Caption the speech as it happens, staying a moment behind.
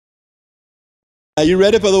Are you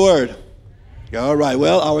ready for the word? All right.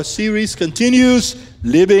 Well, our series continues,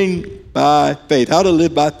 Living by Faith. How to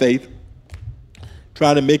live by faith.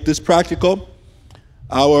 Trying to make this practical.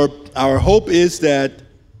 Our hope is that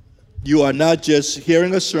you are not just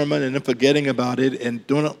hearing a sermon and then forgetting about it and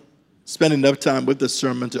don't spend enough time with the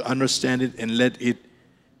sermon to understand it and let it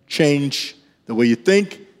change the way you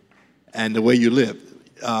think and the way you live.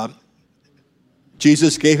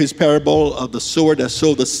 Jesus gave his parable of the sower that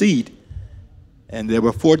sowed the seed. And there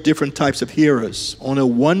were 4 different types of hearers. Only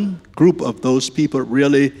one group of those people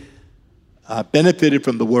really benefited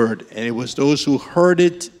from the word. And it was those who heard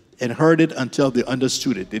it and heard it until they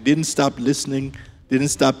understood it. They didn't stop listening, didn't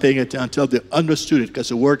stop paying attention until they understood it, because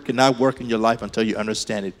the word cannot work in your life until you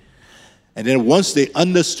understand it. And then once they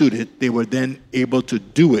understood it, they were then able to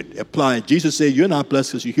do it, apply it. Jesus said, you're not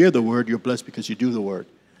blessed because you hear the word, you're blessed because you do the word.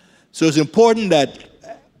 So it's important that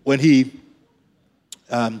when he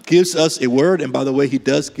gives us a word, and by the way, he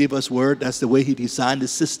does give us word. That's the way he designed the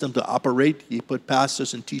system to operate. He put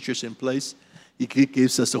pastors and teachers in place. He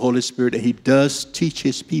gives us the Holy Spirit, and he does teach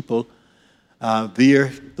his people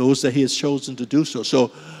via those that he has chosen to do so.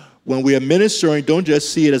 So when we are ministering, don't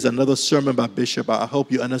just see it as another sermon by Bishop. I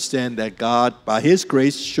hope you understand that God, by his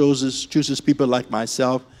grace, chooses people like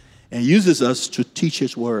myself and uses us to teach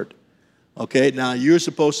his word. Okay, now you're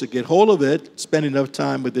supposed to get hold of it, spend enough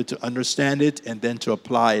time with it to understand it, and then to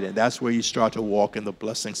apply it. And that's where you start to walk in the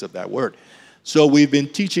blessings of that word. So we've been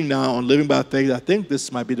teaching now on living by faith. I think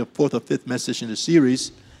this might be the 4th or 5th message in the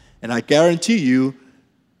series. And I guarantee you,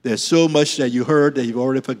 there's so much that you heard that you've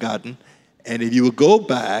already forgotten. And if you will go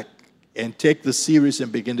back and take the series and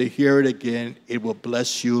begin to hear it again, it will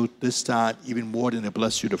bless you this time even more than it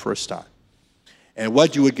blessed you the first time. And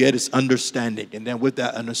what you will get is understanding, and then with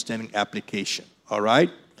that understanding, application. All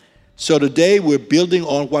right? So today we're building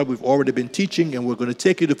on what we've already been teaching, and we're going to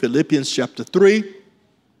take you to Philippians chapter 3,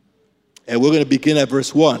 and we're going to begin at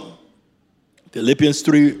verse 1. Philippians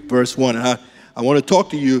 3, verse 1. And I want to talk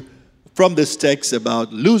to you from this text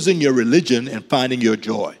about losing your religion and finding your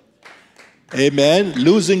joy. Amen?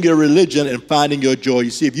 Losing your religion and finding your joy.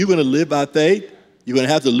 You see, if you're going to live by faith, you're going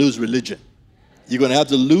to have to lose religion. You're going to have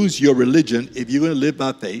to lose your religion if you're going to live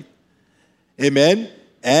by faith. Amen?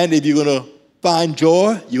 And if you're going to find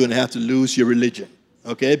joy, you're going to have to lose your religion.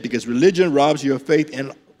 Okay? Because religion robs you of faith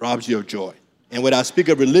and robs you of joy. And when I speak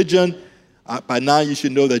of religion, by now you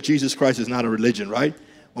should know that Jesus Christ is not a religion, right?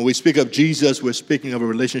 When we speak of Jesus, we're speaking of a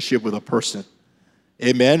relationship with a person.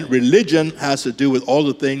 Amen? Religion has to do with all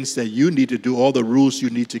the things that you need to do, all the rules you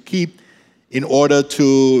need to keep in order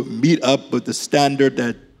to meet up with the standard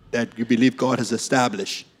that you believe God has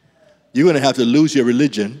established. You're going to have to lose your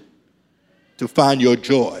religion to find your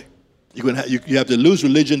joy. You have to lose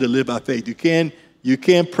religion to live by faith. You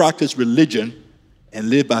can't practice religion and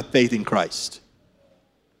live by faith in Christ.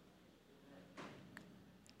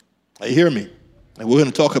 You hear me? And we're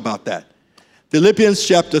going to talk about that. Philippians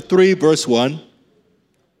chapter 3, verse 1.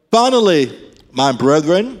 Finally, my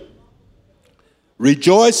brethren,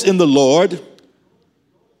 rejoice in the Lord.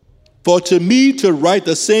 For to me to write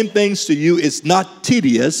the same things to you is not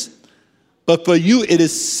tedious, but for you it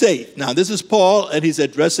is safe. Now, this is Paul, and he's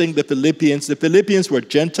addressing the Philippians. The Philippians were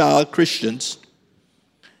Gentile Christians.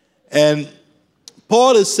 And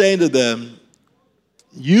Paul is saying to them,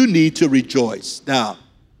 you need to rejoice. Now,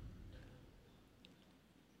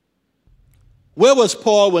 where was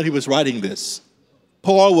Paul when he was writing this?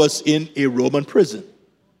 Paul was in a Roman prison.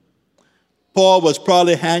 Paul was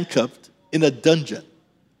probably handcuffed in a dungeon.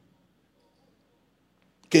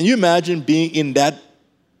 Can you imagine being in that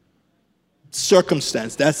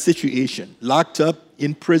circumstance, that situation, locked up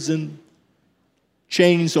in prison,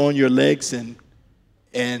 chains on your legs, and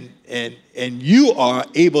you are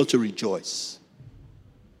able to rejoice?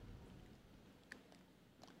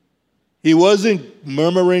 He wasn't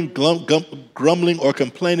murmuring, grumbling, or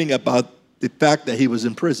complaining about the fact that he was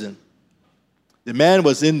in prison. The man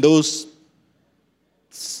was in those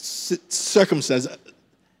circumstances,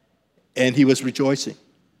 and he was rejoicing.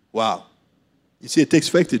 Wow. You see, it takes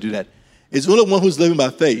faith to do that. It's only one who's living by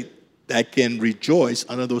faith that can rejoice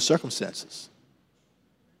under those circumstances.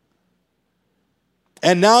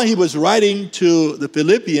 And now he was writing to the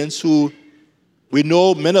Philippians, who we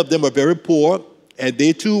know many of them are very poor, and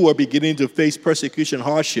they too were beginning to face persecution,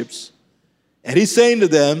 hardships. And he's saying to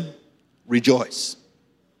them, rejoice.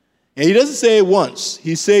 And he doesn't say it once.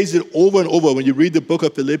 He says it over and over. When you read the book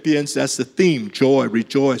of Philippians, that's the theme: joy,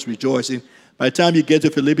 rejoice, rejoicing. By the time you get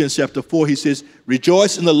to Philippians chapter 4, he says,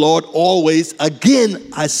 rejoice in the Lord always.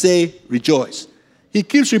 Again, I say rejoice. He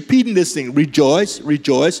keeps repeating this thing: rejoice,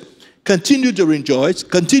 rejoice. Continue to rejoice,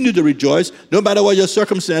 no matter what your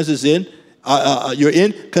circumstances in. you're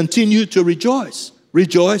in, continue to rejoice.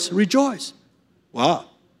 Rejoice, rejoice. Wow.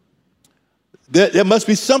 There must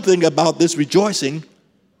be something about this rejoicing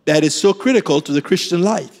that is so critical to the Christian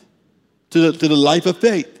life, to the life of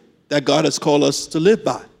faith that God has called us to live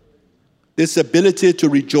by. This ability to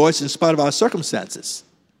rejoice in spite of our circumstances.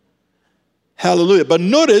 Hallelujah. But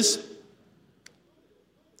notice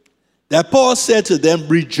that Paul said to them,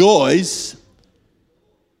 rejoice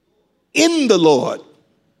in the Lord.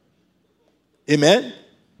 Amen.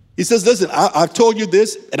 He says, listen, I've told you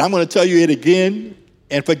this, and I'm going to tell you it again.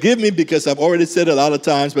 And forgive me because I've already said it a lot of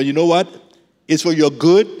times, but you know what? It's for your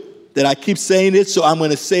good that I keep saying it, so I'm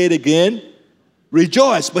going to say it again.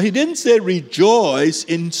 Rejoice. But he didn't say rejoice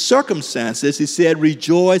in circumstances. He said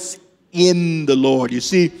rejoice in the Lord. You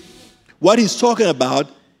see, what he's talking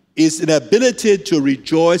about is an ability to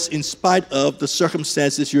rejoice in spite of the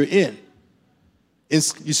circumstances you're in. You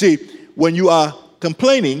see, when you are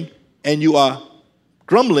complaining and you are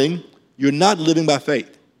grumbling, you're not living by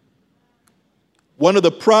faith. One of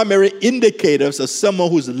the primary indicators of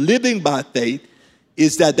someone who's living by faith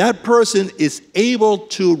is that that person is able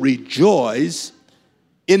to rejoice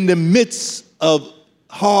in the midst of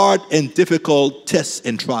hard and difficult tests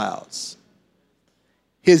and trials.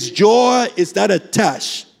 His joy is not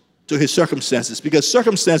attached to his circumstances because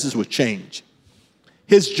circumstances will change.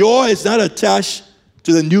 His joy is not attached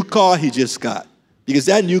to the new car he just got because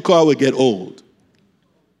that new car will get old.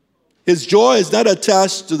 His joy is not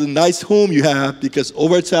attached to the nice home you have because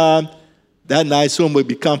over time, that nice home will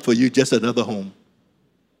become for you just another home.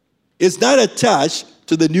 It's not attached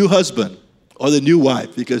to the new husband or the new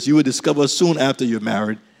wife because you will discover soon after you're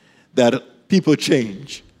married that people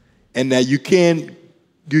change and that you can't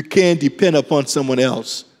depend upon someone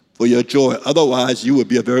else for your joy. Otherwise, you would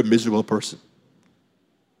be a very miserable person.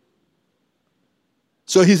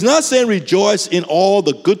 So he's not saying rejoice in all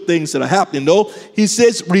the good things that are happening. No, he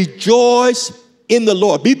says rejoice in the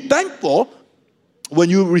Lord. Be thankful when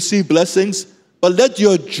you receive blessings, but let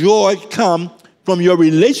your joy come from your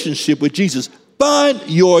relationship with Jesus. Find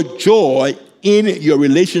your joy in your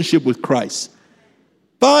relationship with Christ.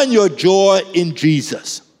 Find your joy in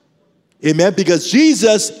Jesus. Amen? Because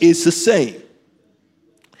Jesus is the same.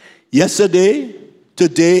 Yesterday,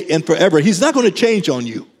 today, and forever. He's not going to change on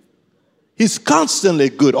you. He's constantly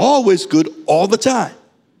good, always good, all the time.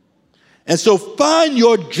 And so find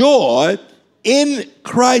your joy in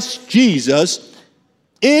Christ Jesus,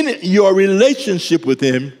 in your relationship with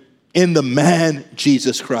him, in the man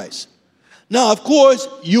Jesus Christ. Now, of course,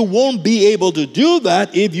 you won't be able to do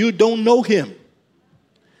that if you don't know him.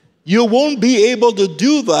 You won't be able to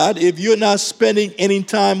do that if you're not spending any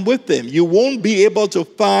time with him. You won't be able to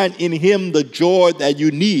find in him the joy that you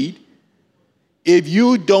need if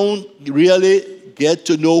you don't really get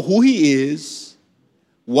to know who he is,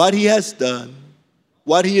 what he has done,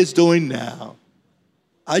 what he is doing now.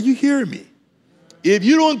 Are you hearing me? If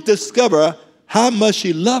you don't discover how much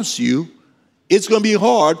he loves you, it's going to be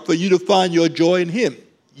hard for you to find your joy in him.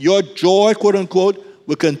 Your joy, quote unquote,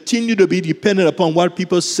 will continue to be dependent upon what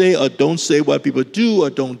people say or don't say, what people do or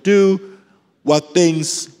don't do, what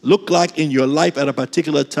things look like in your life at a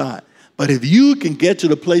particular time. But if you can get to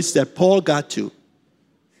the place that Paul got to,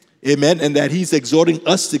 amen, and that he's exhorting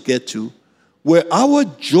us to get to, where our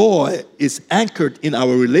joy is anchored in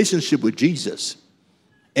our relationship with Jesus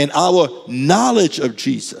and our knowledge of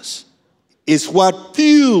Jesus, is what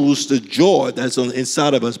fuels the joy that's on the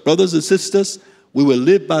inside of us. Brothers and sisters, we will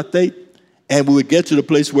live by faith and we will get to the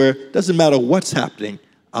place where it doesn't matter what's happening,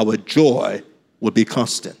 our joy will be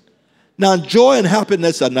constant. Now, joy and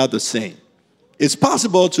happiness are not the same. It's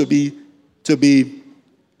possible to be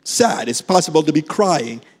sad. It's possible to be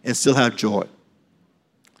crying and still have joy.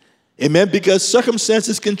 Amen? Because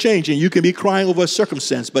circumstances can change and you can be crying over a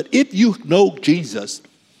circumstance. But if you know Jesus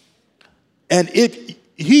and if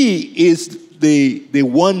he is the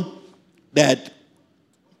one that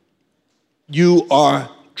you are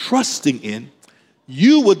trusting in,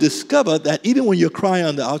 you will discover that even when you're crying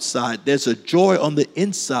on the outside, there's a joy on the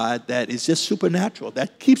inside that is just supernatural,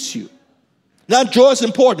 that keeps you. Now, joy is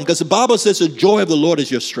important because the Bible says the joy of the Lord is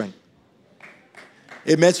your strength.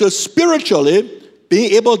 Amen. So spiritually,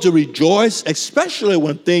 being able to rejoice, especially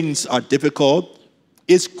when things are difficult,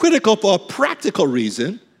 is critical for a practical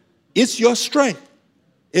reason. It's your strength.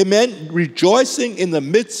 Amen. Rejoicing in the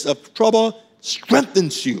midst of trouble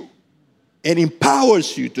strengthens you and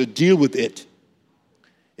empowers you to deal with it.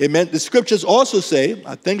 Amen. The scriptures also say,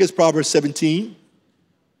 I think it's Proverbs 17,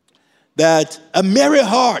 that a merry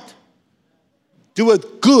heart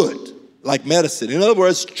doeth good like medicine. In other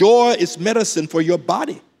words, joy is medicine for your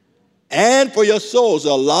body and for your souls.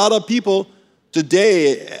 A lot of people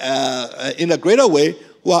today in a greater way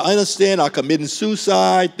who I understand are committing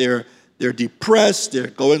suicide. They're depressed. They're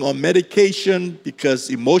going on medication because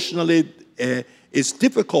emotionally it's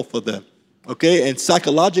difficult for them, okay? And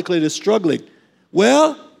psychologically they're struggling.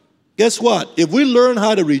 Well, guess what? If we learn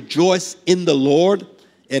how to rejoice in the Lord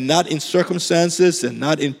and not in circumstances and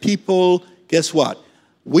not in people, guess what?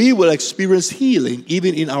 We will experience healing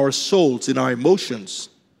even in our souls, in our emotions,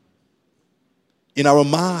 in our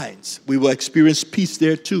minds. We will experience peace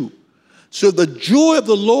there too. So the joy of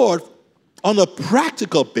the Lord on a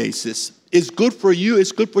practical basis is good for you.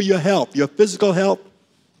 It's good for your health, your physical health.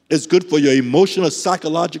 It's good for your emotional,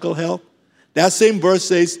 psychological health. That same verse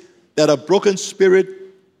says that a broken spirit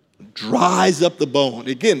dries up the bone.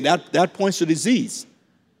 Again, that points to disease,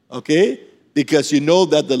 okay? Because you know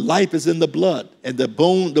that the life is in the blood, and the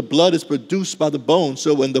blood is produced by the bones.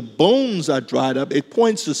 So when the bones are dried up, it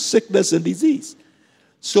points to sickness and disease.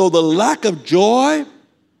 So the lack of joy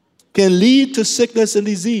can lead to sickness and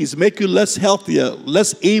disease, make you less healthier,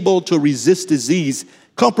 less able to resist disease,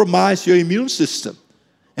 compromise your immune system,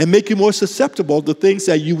 and make you more susceptible to things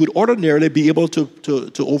that you would ordinarily be able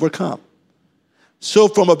to overcome. So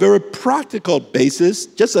from a very practical basis,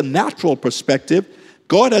 just a natural perspective,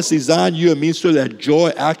 God has designed you and me so that joy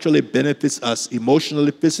actually benefits us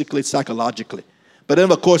emotionally, physically, psychologically. But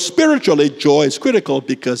then, of course, spiritually, joy is critical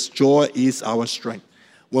because joy is our strength.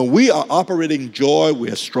 When we are operating joy, we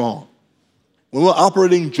are strong. When we're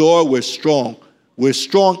operating joy, we're strong. We're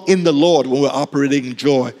strong in the Lord when we're operating in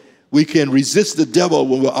joy. We can resist the devil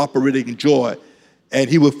when we're operating in joy, and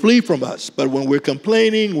he will flee from us. But when we're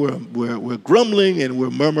complaining, we're grumbling, and we're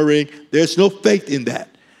murmuring, there's no faith in that.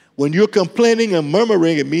 When you're complaining and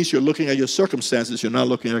murmuring, it means you're looking at your circumstances. You're not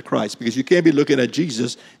looking at Christ, because you can't be looking at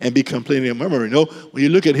Jesus and be complaining and murmuring. No, when you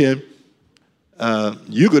look at him,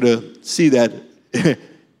 you're going to see that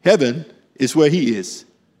heaven is where he is.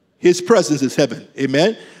 His presence is heaven.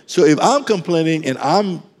 Amen? So if I'm complaining and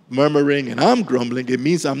I'm murmuring and I'm grumbling, it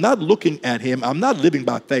means I'm not looking at him. I'm not living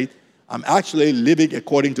by faith. I'm actually living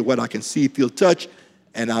according to what I can see, feel, touch,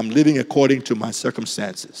 and I'm living according to my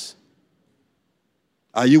circumstances.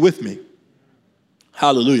 Are you with me?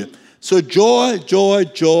 Hallelujah. So joy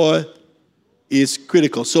is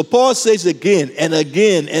critical. So Paul says again and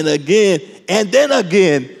again and again and then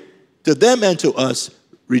again, to them and to us,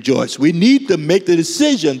 rejoice. We need to make the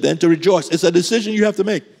decision then to rejoice. It's a decision you have to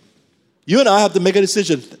make. You and I have to make a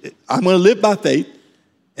decision. I'm going to live by faith,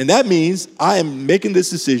 and that means I am making this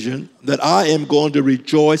decision that I am going to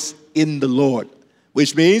rejoice in the Lord,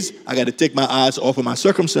 which means I got to take my eyes off of my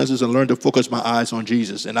circumstances and learn to focus my eyes on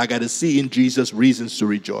Jesus, and I got to see in Jesus reasons to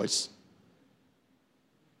rejoice.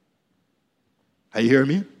 Are you hearing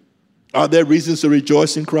me? Are there reasons to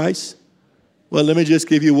rejoice in Christ? Well, let me just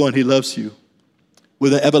give you one. He loves you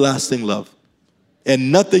with an everlasting love.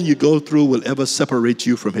 And nothing you go through will ever separate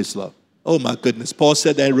you from his love. Oh, my goodness. Paul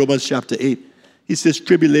said that in Romans chapter 8. He says,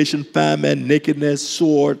 tribulation, famine, nakedness,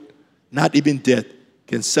 sword, not even death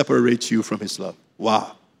can separate you from his love.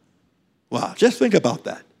 Wow. Wow. Just think about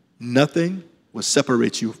that. Nothing will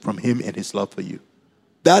separate you from him and his love for you.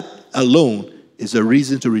 That alone is a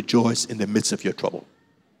reason to rejoice in the midst of your trouble.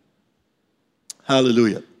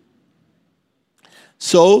 Hallelujah.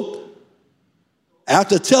 So,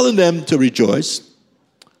 after telling them to rejoice,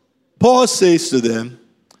 Paul says to them,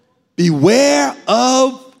 beware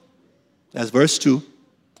of, that's verse 2,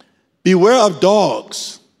 beware of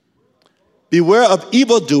dogs, beware of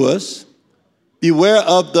evildoers, beware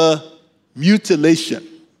of the mutilation.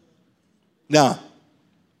 Now,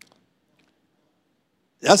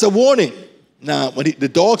 that's a warning. Now, when the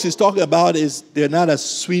dogs he's talking about they're not as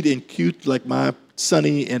sweet and cute like my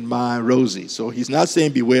Sonny and my Rosie. So he's not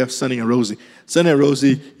saying beware of Sonny and Rosie. Sonny and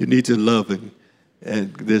Rosie, you need to love them,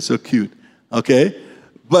 and they're so cute. Okay?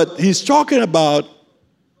 But he's talking about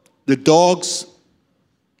the dogs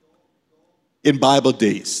in Bible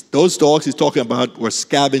days. Those dogs he's talking about were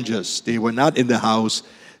scavengers. They were not in the house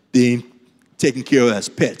being taken care of as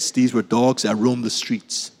pets. These were dogs that roamed the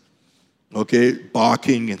streets. Okay?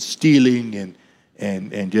 Barking and stealing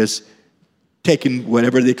and just taking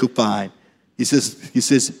whatever they could find. He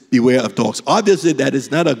says, beware of dogs. Obviously, that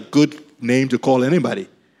is not a good name to call anybody,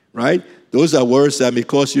 right? Those are words that may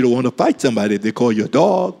cause you to want to fight somebody if they call you a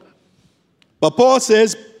dog. But Paul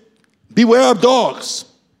says, beware of dogs.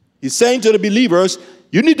 He's saying to the believers,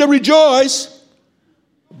 you need to rejoice,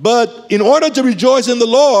 but in order to rejoice in the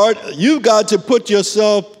Lord, you've got to put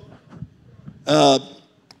yourself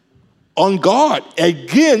on guard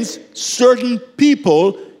against certain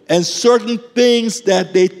people and certain things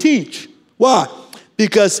that they teach. Why?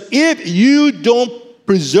 Because if you don't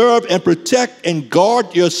preserve and protect and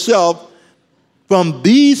guard yourself, from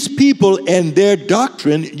these people and their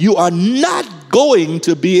doctrine, you are not going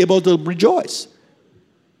to be able to rejoice.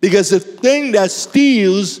 Because the thing that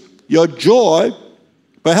steals your joy,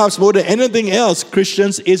 perhaps more than anything else,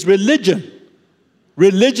 Christians, is religion.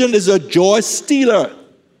 Religion is a joy stealer.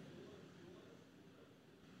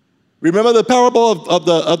 Remember the parable of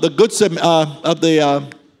the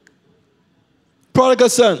prodigal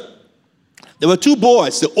son. There were two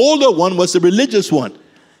boys. The older one was the religious one.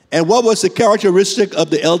 And what was the characteristic of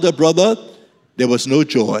the elder brother? There was no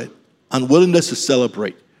joy, unwillingness to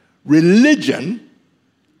celebrate. Religion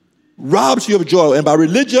robs you of joy. And by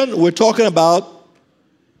religion, we're talking about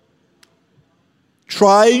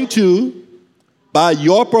trying to, by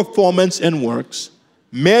your performance and works,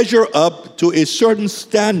 measure up to a certain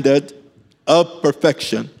standard of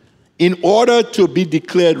perfection in order to be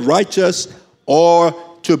declared righteous or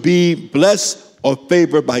to be blessed or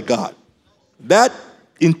favored by God. That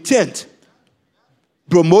intent,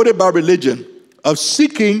 promoted by religion, of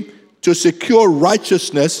seeking to secure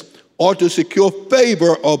righteousness or to secure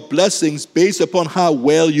favor or blessings based upon how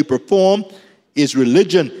well you perform, is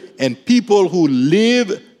religion. And people who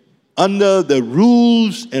live under the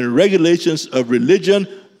rules and regulations of religion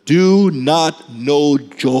do not know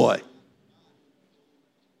joy.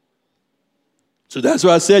 So that's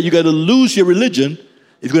why I said you got to lose your religion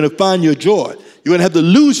if you're going to find your joy. You're going to have to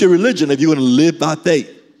lose your religion if you're going to live by faith.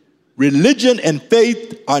 Religion and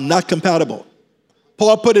faith are not compatible.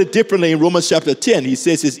 Paul put it differently in Romans chapter 10. He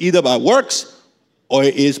says it's either by works or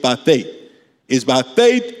it is by faith. It's by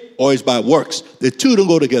faith or it's by works. The two don't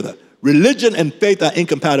go together. Religion and faith are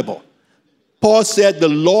incompatible. Paul said the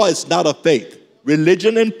law is not of faith.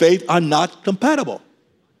 Religion and faith are not compatible.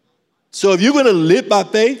 So if you're going to live by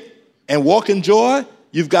faith and walk in joy,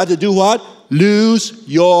 you've got to do what? Lose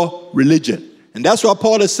your religion. And that's what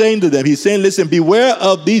Paul is saying to them. He's saying, listen, beware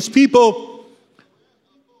of these people.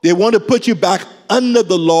 They want to put you back under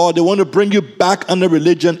the law. They want to bring you back under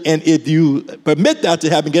religion. And if you permit that to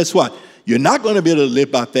happen, guess what? You're not going to be able to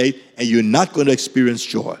live by faith, and you're not going to experience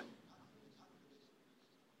joy.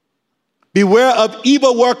 Beware of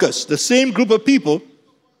evil workers. The same group of people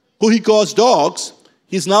who he calls dogs,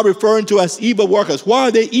 he's now referring to as evil workers. Why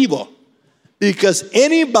are they evil? Because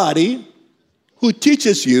anybody who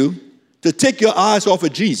teaches you to take your eyes off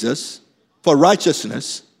of Jesus for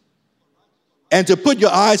righteousness and to put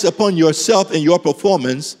your eyes upon yourself and your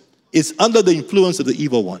performance is under the influence of the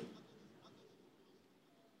evil one.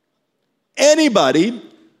 Anybody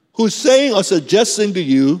who's saying or suggesting to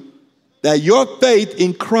you that your faith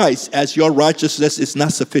in Christ as your righteousness is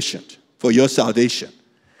not sufficient for your salvation,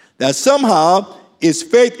 that somehow it's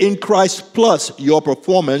faith in Christ plus your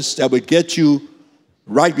performance that would get you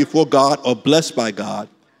right before God or blessed by God,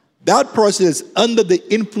 that person is under the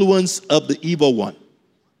influence of the evil one.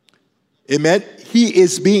 Amen? He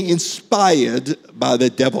is being inspired by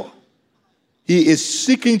the devil. He is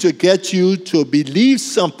seeking to get you to believe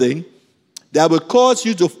something that would cause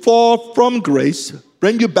you to fall from grace,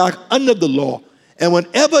 bring you back under the law. And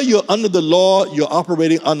whenever you're under the law, you're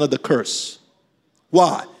operating under the curse.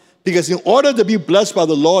 Why? Because in order to be blessed by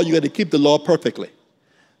the law, you got to keep the law perfectly.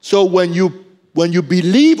 So when you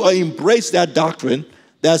believe or embrace that doctrine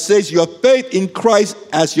that says your faith in Christ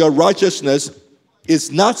as your righteousness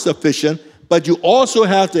is not sufficient, but you also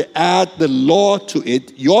have to add the law to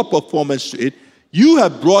it, your performance to it, you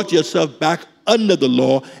have brought yourself back under the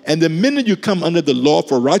law, and the minute you come under the law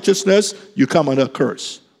for righteousness, you come under a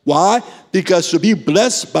curse. Why? Because to be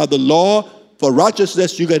blessed by the law for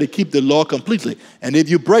righteousness, you got to keep the law completely. And if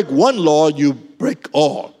you break one law, you break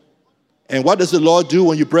all. And what does the law do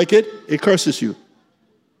when you break it? It curses you.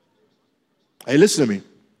 Hey, listen to me.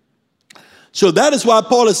 So that is why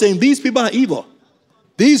Paul is saying these people are evil.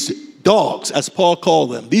 These dogs, as Paul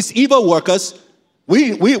called them, these evil workers,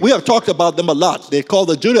 we have talked about them a lot. They're called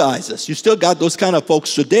the Judaizers. You still got those kind of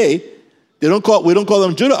folks today. We don't call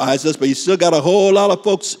them Judaizers, but you still got a whole lot of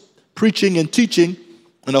folks preaching and teaching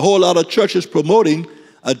and a whole lot of churches promoting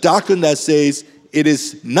a doctrine that says it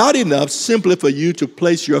is not enough simply for you to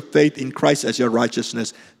place your faith in Christ as your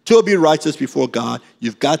righteousness. To be righteous before God,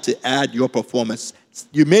 you've got to add your performance.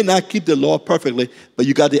 You may not keep the law perfectly, but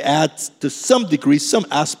you got to add to some degree, some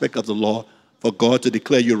aspect of the law for God to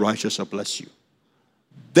declare you righteous or bless you.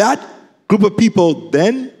 That group of people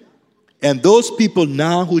then, and those people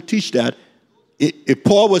now who teach that, if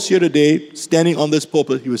Paul was here today standing on this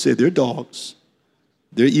pulpit, he would say, they're dogs,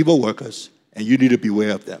 they're evil workers, and you need to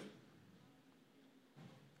beware of them.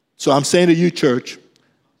 So I'm saying to you, church,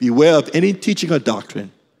 beware of any teaching or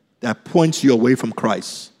doctrine that points you away from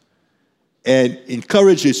Christ and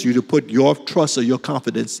encourages you to put your trust or your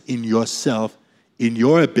confidence in yourself, in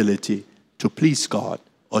your ability to please God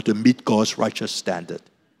or to meet God's righteous standard.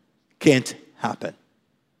 Can't happen.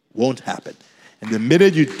 Won't happen. And the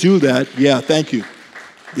minute you do that, thank you.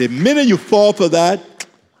 The minute you fall for that,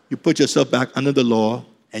 you put yourself back under the law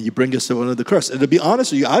and you bring yourself under the curse. And to be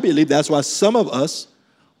honest with you, I believe that's why some of us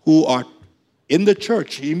who are in the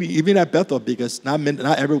church, even at Bethel, because not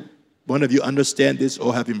every one of you understand this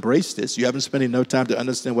or have embraced this. You haven't spent enough time to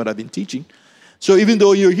understand what I've been teaching. So even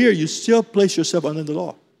though you're here, you still place yourself under the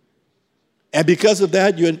law. And because of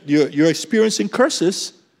that, you're experiencing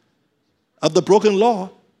curses of the broken law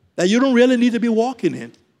that you don't really need to be walking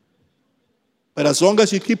in. But as long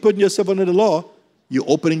as you keep putting yourself under the law, you're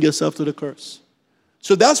opening yourself to the curse.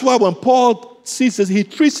 So that's why when Paul sees this, he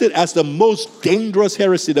treats it as the most dangerous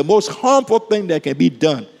heresy, the most harmful thing that can be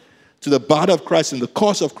done to the body of Christ and the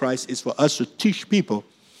cause of Christ is for us to teach people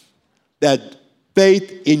that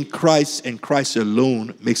faith in Christ and Christ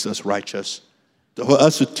alone makes us righteous. For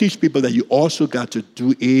us to teach people that you also got to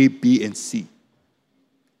do A, B, and C.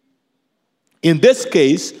 In this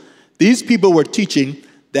case, these people were teaching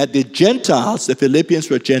that the Gentiles, the Philippians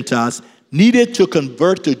were Gentiles, needed to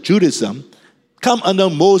convert to Judaism, come under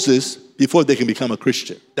Moses before they can become a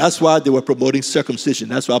Christian. That's why they were promoting circumcision.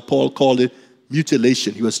 That's why Paul called it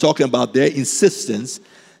mutilation. He was talking about their insistence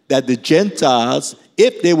that the Gentiles,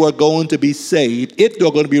 if they were going to be saved, if they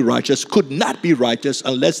were going to be righteous, could not be righteous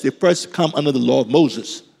unless they first come under the law of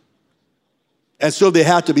Moses. And so they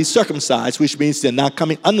had to be circumcised, which means they're not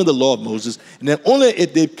coming under the law of Moses. And then only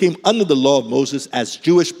if they came under the law of Moses as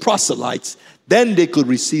Jewish proselytes, then they could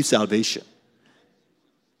receive salvation.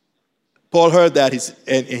 Paul heard that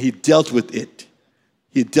and he dealt with it.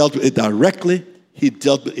 He dealt with it directly. He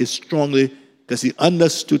dealt with it strongly because he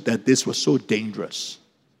understood that this was so dangerous.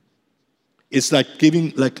 It's like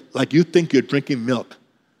giving, like you think you're drinking milk,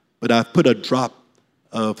 but I've put a drop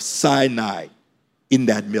of cyanide in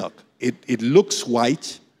that milk. It looks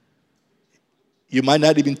white. You might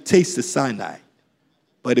not even taste the cyanide.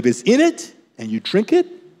 But if it's in it and you drink it,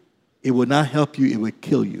 it will not help you, it will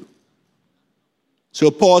kill you. So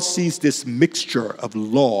Paul sees this mixture of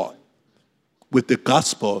law with the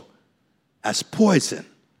gospel as poison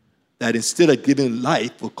that instead of giving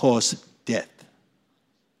life will cause death.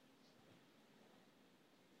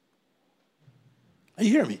 Are you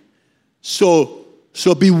hearing me? So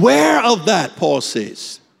beware of that, Paul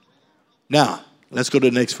says. Now, let's go to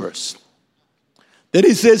the next verse. Then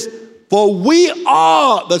he says, for we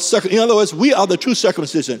are in other words, we are the true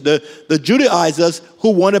circumcision. The Judaizers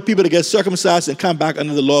who wanted people to get circumcised and come back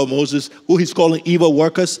under the law of Moses, who he's calling evil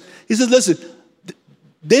workers. He says, listen,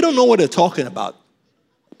 they don't know what they're talking about.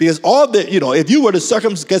 Because if you were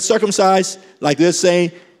to get circumcised, like they're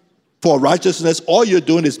saying, for righteousness, all you're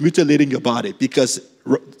doing is mutilating your body. Because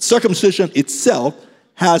circumcision itself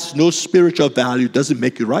has no spiritual value, doesn't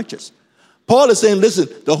make you righteous. Paul is saying, listen,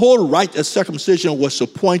 the whole rite of circumcision was to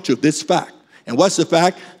point to this fact. And what's the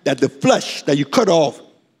fact? That the flesh that you cut off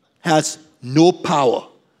has no power.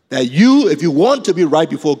 That if you want to be right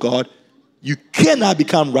before God, you cannot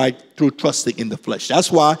become right through trusting in the flesh.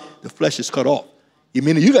 That's why the flesh is cut off. You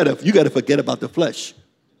mean you gotta forget about the flesh.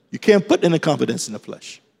 You can't put any confidence in the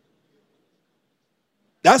flesh.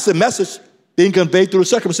 That's the message being conveyed through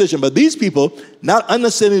circumcision. But these people, not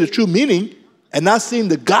understanding the true meaning and not seeing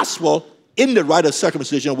the gospel in the rite of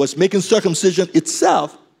circumcision, was making circumcision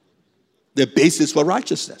itself the basis for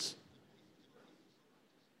righteousness.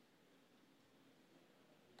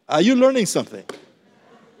 Are you learning something?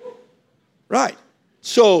 Right.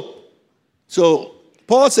 So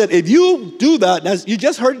Paul said, if you do that, you're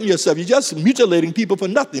just hurting yourself. You're just mutilating people for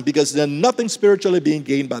nothing because there's nothing spiritually being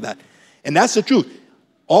gained by that. And that's the truth.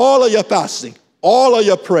 All of your fasting, all of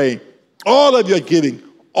your praying, all of your giving,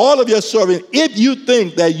 all of your serving, if you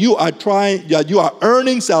think that you are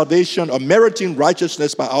earning salvation or meriting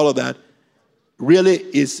righteousness by all of that, really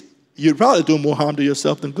you're probably doing more harm to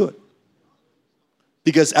yourself than good.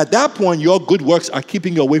 Because at that point, your good works are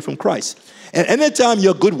keeping you away from Christ. And anytime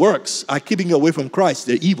your good works are keeping you away from Christ,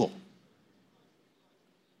 they're evil.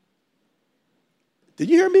 Did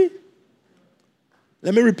you hear me?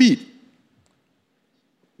 Let me repeat.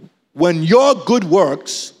 When your good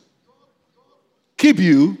works keep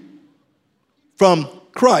you from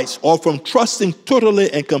Christ or from trusting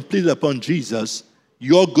totally and completely upon Jesus,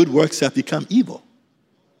 your good works have become evil.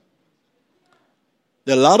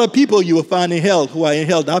 There are a lot of people you will find in hell who are in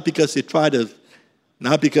hell not because they try to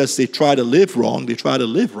live wrong, they try to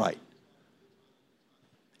live right.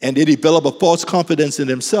 And they develop a false confidence in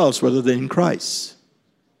themselves rather than in Christ.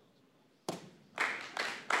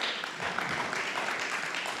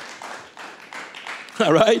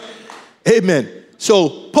 All right? Amen.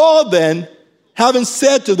 So Paul then having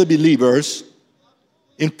said to the believers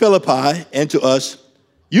in Philippi and to us,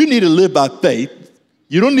 you need to live by faith.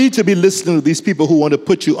 You don't need to be listening to these people who want to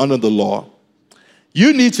put you under the law.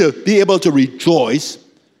 You need to be able to rejoice,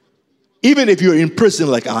 even if you're in prison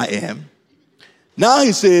like I am. Now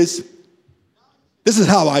he says, this is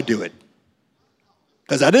how I do it.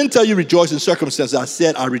 Because I didn't tell you rejoice in circumstances. I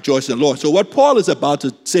said I rejoice in the Lord. So what Paul is about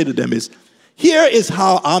to say to them is, here is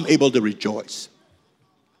how I'm able to rejoice.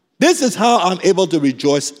 This is how I'm able to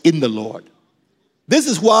rejoice in the Lord. This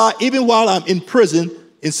is why, even while I'm in prison,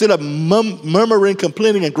 instead of murmuring,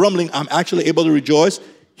 complaining, and grumbling, I'm actually able to rejoice.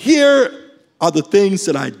 Here are the things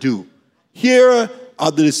that I do. Here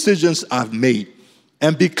are the decisions I've made.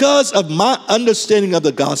 And because of my understanding of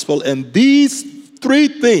the gospel and these three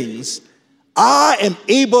things, I am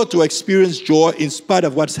able to experience joy in spite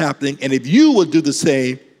of what's happening. And if you will do the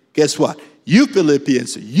same, guess what? You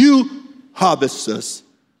Philippians, you harvesters,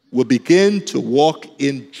 will begin to walk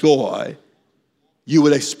in joy. You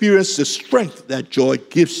will experience the strength that joy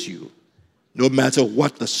gives you, no matter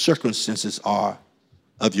what the circumstances are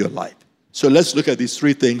of your life. So let's look at these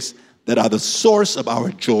three things that are the source of our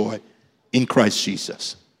joy in Christ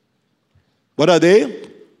Jesus. What are they?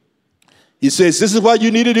 He says, this is what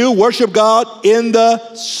you need to do. Worship God in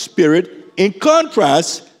the Spirit, in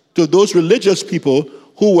contrast to those religious people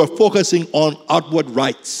who were focusing on outward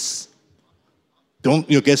rites. Don't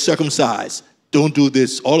get circumcised. Don't do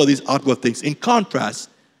this, all of these outward things. In contrast,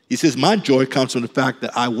 he says, my joy comes from the fact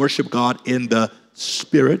that I worship God in the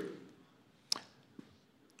Spirit.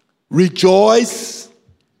 Rejoice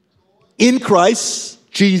in Christ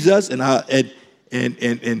Jesus and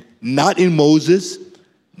not in Moses,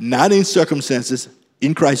 not in circumstances,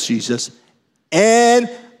 in Christ Jesus. And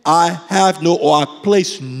I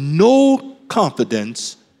place no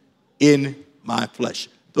confidence in my flesh.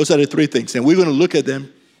 Those are the three things. And we're going to look at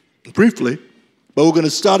them briefly, but we're going to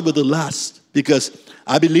start with the last, because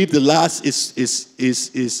I believe the last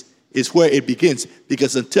is where it begins.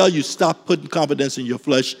 Because until you stop putting confidence in your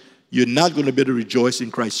flesh, you're not going to be able to rejoice in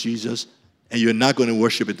Christ Jesus, and you're not going to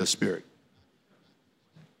worship in the Spirit.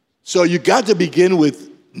 So you got to begin with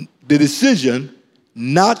the decision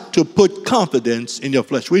not to put confidence in your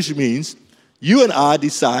flesh, which means you and I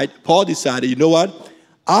Paul decided, you know what?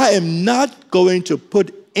 I am not going to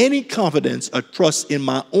put any confidence or trust in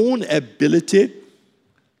my own ability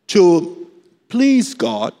to please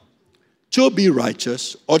God, to be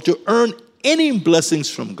righteous, or to earn any blessings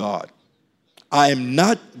from God. I am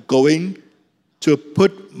not going to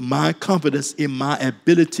put my confidence in my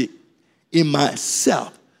ability, in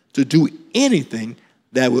myself, to do anything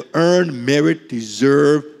that will earn, merit,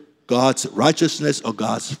 deserve God's righteousness or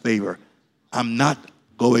God's favor. I'm not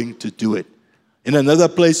going to do it. In another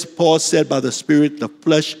place, Paul said, by the Spirit, the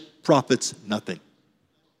flesh profits nothing.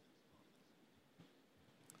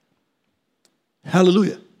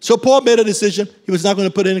 Hallelujah. So Paul made a decision. He was not going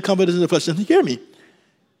to put any confidence in the flesh. And hear me.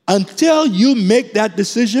 Until you make that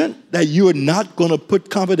decision that you are not going to put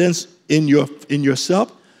confidence in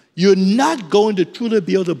yourself, you're not going to truly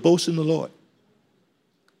be able to boast in the Lord.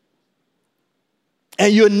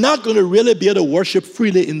 And you're not going to really be able to worship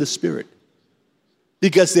freely in the Spirit.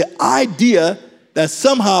 Because the idea that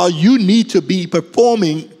somehow you need to be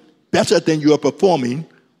performing better than you are performing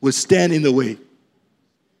will stand in the way.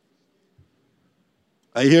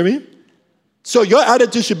 Are you hearing me? So your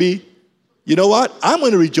attitude should be, you know what? I'm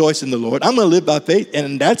going to rejoice in the Lord. I'm going to live by faith.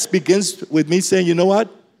 And that begins with me saying, you know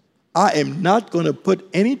what? I am not going to put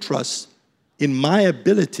any trust in my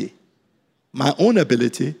ability, my own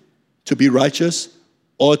ability to be righteous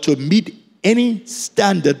or to meet any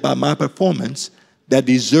standard by my performance that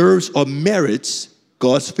deserves or merits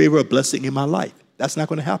God's favor or blessing in my life. That's not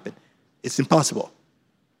going to happen. It's impossible.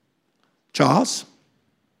 Charles?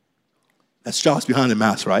 That's Charles behind the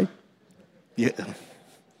mask, right? Yeah.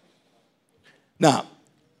 Now,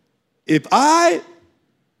 if I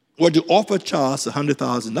were to offer Charles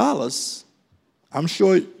 $100,000, I'm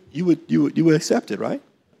sure you would accept it, right?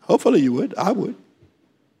 Hopefully you would. I would.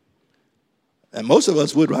 And most of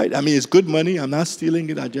us would, right? I mean, it's good money. I'm not stealing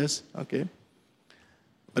it. Okay.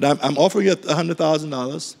 But I'm offering you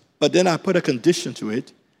 $100,000, but then I put a condition to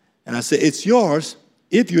it, and I say, it's yours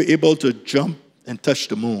if you're able to jump and touch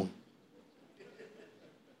the moon.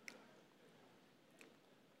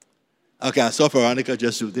 Okay, I saw Veronica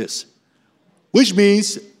just do this. Which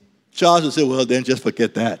means Charles will say, well, then just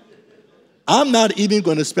forget that. I'm not even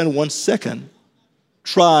going to spend 1 second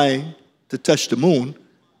trying to touch the moon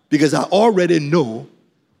because I already know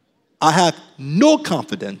I have no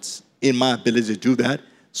confidence in my ability to do that.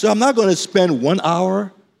 So I'm not going to spend 1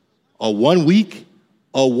 hour or 1 week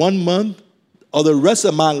or 1 month or the rest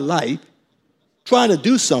of my life trying to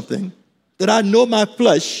do something that I know my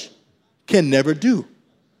flesh can never do.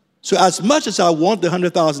 So as much as I want the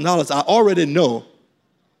 $100,000, I already know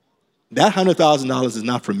that $100,000 is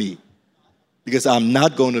not for me because I'm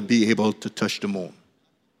not going to be able to touch the moon.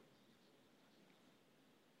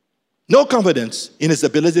 No confidence in his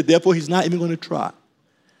ability, therefore he's not even going to try.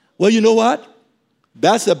 Well, you know what?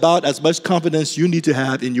 That's about as much confidence you need to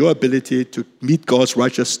have in your ability to meet God's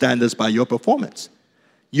righteous standards by your performance.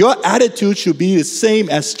 Your attitude should be the same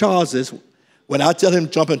as Charles's. When I tell him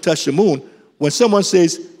jump and touch the moon, when someone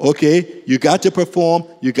says, okay, you got to perform,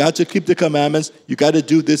 you got to keep the commandments, you got to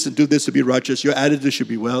do this and do this to be righteous, your attitude should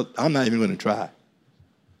be, well, I'm not even going to try.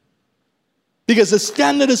 Because the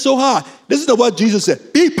standard is so high. This is what Jesus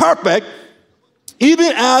said. Be perfect,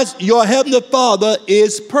 even as your heavenly Father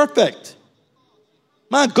is perfect.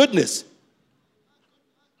 My goodness.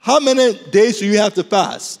 How many days do you have to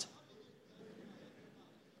fast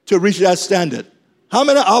to reach that standard? How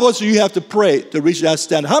many hours do you have to pray to reach that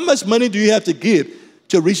standard? How much money do you have to give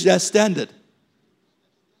to reach that standard?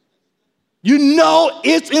 You know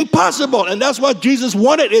it's impossible, and that's what Jesus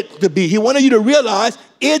wanted it to be. He wanted you to realize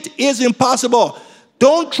it is impossible.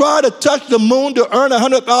 Don't try to touch the moon to earn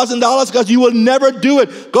 $100,000 because you will never do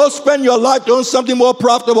it. Go spend your life doing something more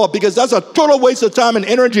profitable because that's a total waste of time and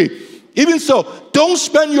energy. Even so, don't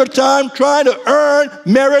spend your time trying to earn,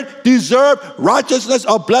 merit, deserve righteousness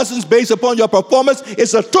or blessings based upon your performance.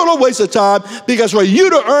 It's a total waste of time because for you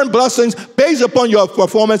to earn blessings based upon your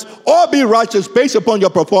performance or be righteous based upon your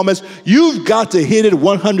performance, you've got to hit it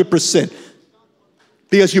 100%.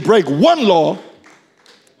 Because you break one law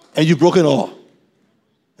and you've broken all.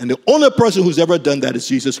 And the only person who's ever done that is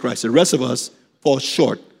Jesus Christ. The rest of us fall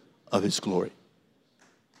short of his glory.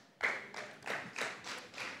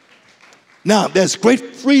 Now, there's great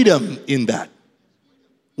freedom in that.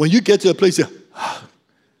 When you get to a place,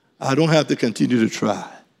 I don't have to continue to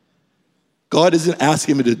try. God isn't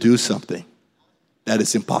asking me to do something that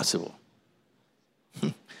is impossible.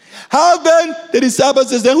 How then, the disciples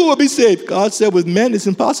says, then who will be saved? God said, with men it's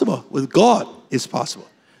impossible. With God it's possible.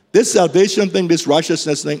 This salvation thing, this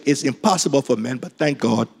righteousness thing is impossible for men, but thank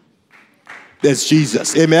God there's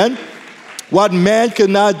Jesus. Amen? What man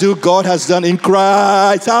cannot do, God has done in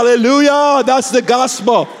Christ. Hallelujah. That's the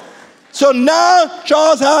gospel. So now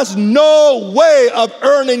Charles has no way of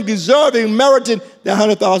earning, deserving, meriting that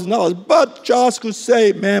 $100,000. But Charles could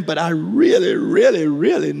say, man, but I really, really,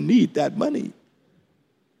 really need that money.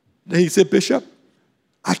 Then he said, Bishop,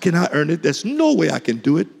 I cannot earn it. There's no way I can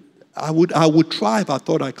do it. I would try if I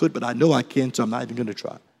thought I could, but I know I can't, so I'm not even going to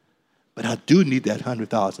try. But I do need that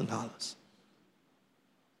 $100,000.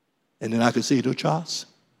 And then I could say, you know, Charles,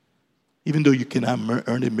 even though you cannot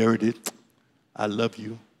earn it, merit it, I love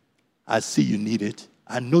you. I see you need it.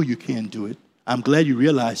 I know you can do it. I'm glad you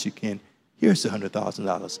realize you can. Here's the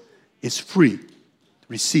 $100,000. It's free.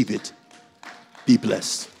 Receive it. Be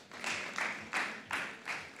blessed.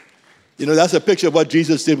 You know, that's a picture of what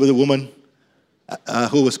Jesus did with a woman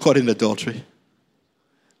who was caught in adultery.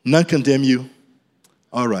 None condemn you.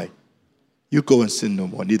 All right. You go and sin no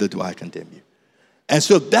more. Neither do I condemn you. And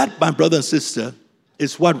so that, my brother and sister,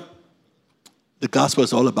 is what the gospel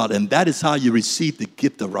is all about. And that is how you receive the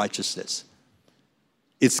gift of righteousness.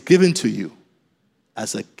 It's given to you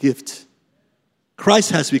as a gift.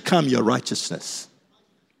 Christ has become your righteousness.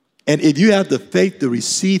 And if you have the faith to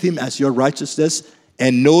receive him as your righteousness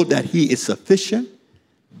and know that he is sufficient,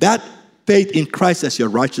 that faith in Christ as your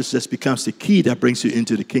righteousness becomes the key that brings you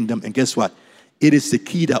into the kingdom. And guess what? It is the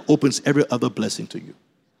key that opens every other blessing to you.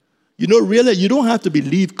 You know, really, you don't have to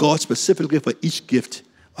believe God specifically for each gift.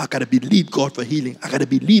 I got to believe God for healing. I got to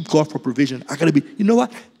believe God for provision. You know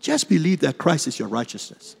what? Just believe that Christ is your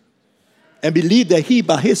righteousness. And believe that he,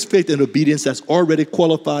 by his faith and obedience, has already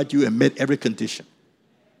qualified you and met every condition.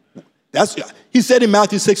 He said in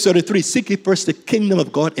Matthew 6:33, seek ye first the kingdom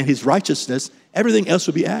of God and his righteousness, everything else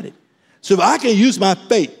will be added. So if I can use my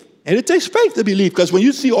faith, and it takes faith to believe, because when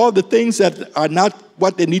you see all the things that are not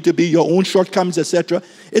what they need to be, your own shortcomings, etc.,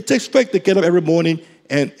 it takes faith to get up every morning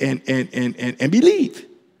and believe.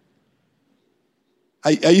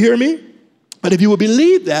 Are you hearing me? But if you will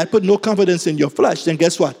believe that, put no confidence in your flesh, then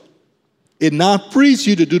guess what? It now frees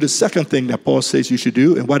you to do the second thing that Paul says you should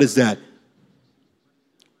do. And what is that?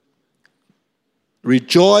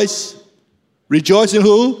 Rejoice. Rejoice in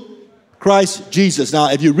who? Christ Jesus.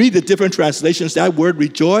 Now, if you read the different translations, that word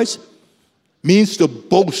rejoice means to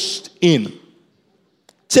boast in.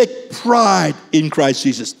 Take pride in Christ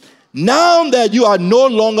Jesus. Now that you are no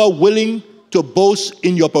longer willing to boast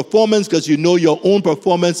in your performance because you know your own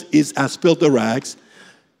performance is as filthy rags,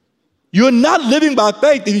 you're not living by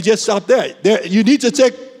faith if you just stop there. You need to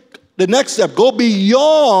take the next step. Go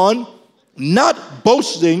beyond not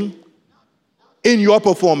boasting in your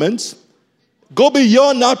performance. Go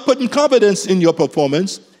beyond not putting confidence in your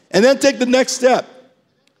performance. And then take the next step.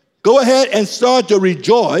 Go ahead and start to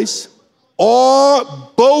rejoice or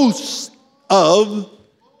boast of,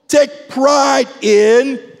 take pride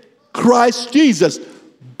in Christ Jesus.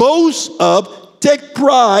 Boast of, take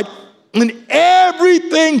pride in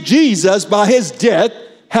everything Jesus, by his death,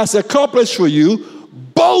 has accomplished for you.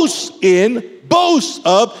 Boast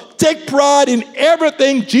of, take pride in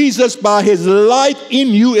everything Jesus, by his life in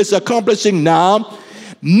you, is accomplishing now.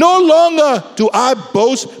 No longer do I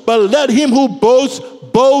boast, but let him who boasts,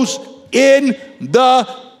 boast in the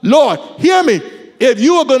Lord. Hear me. If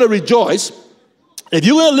you are going to rejoice, if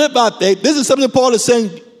you're going to live by faith, this is something Paul is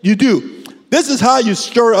saying you do. This is how you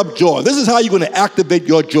stir up joy. This is how you're going to activate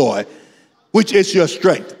your joy, which is your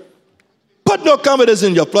strength. Put no confidence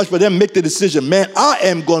in your flesh, but then make the decision, man, I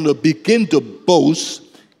am going to begin to boast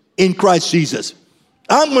in Christ Jesus.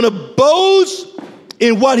 I'm going to boast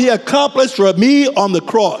in what he accomplished for me on the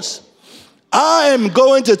cross. I am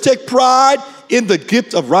going to take pride in the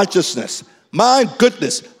gift of righteousness. My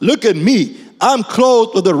goodness, look at me. I'm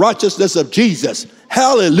clothed with the righteousness of Jesus.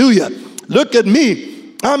 Hallelujah. Look at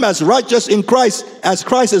me. I'm as righteous in Christ as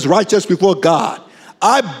Christ is righteous before God.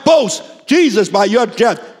 I boast, Jesus, by your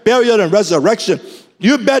death, burial, and resurrection,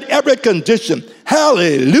 you met every condition.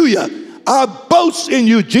 Hallelujah. I boast in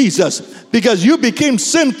you, Jesus, because you became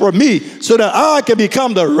sin for me so that I can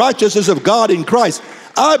become the righteousness of God in Christ.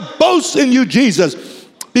 I boast in you, Jesus,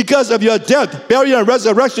 because of your death, burial, and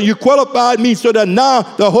resurrection. You qualified me so that now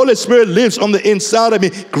the Holy Spirit lives on the inside of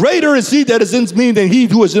me. Greater is he that is in me than he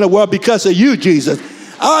who is in the world, because of you, Jesus.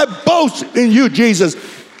 I boast in you, Jesus,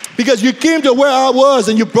 because you came to where I was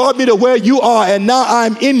and you brought me to where you are, and now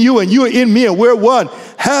I'm in you and you are in me and we're one.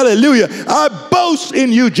 Hallelujah. I boast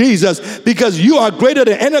in you, Jesus, because you are greater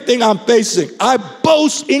than anything I'm facing. I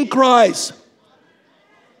boast in Christ.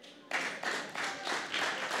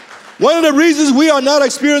 One of the reasons we are not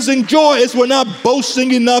experiencing joy is we're not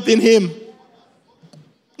boasting enough in him.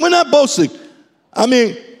 We're not boasting. I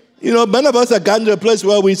mean, you know, many of us have gotten to a place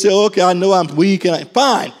where we say, okay, I know I'm weak and I'm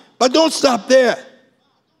fine. But don't stop there.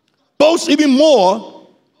 Boast even more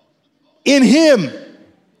in him,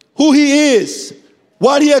 who he is,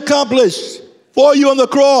 what he accomplished for you on the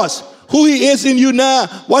cross, who he is in you now,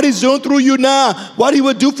 what he's doing through you now, what he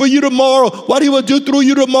will do for you tomorrow, what he will do through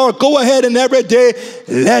you tomorrow. Go ahead and every day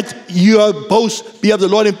let your boast be of the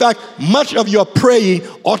Lord. In fact, much of your praying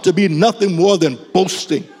ought to be nothing more than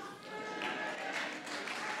boasting.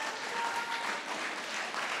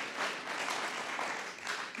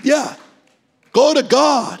 Yeah, go to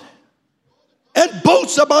God and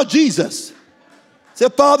boast about Jesus. Say,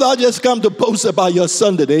 Father, I just come to boast about your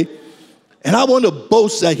son today. And I want to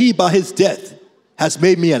boast that he, by his death, has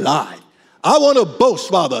made me alive. I want to boast,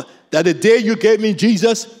 Father, that the day you gave me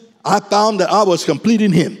Jesus, I found that I was complete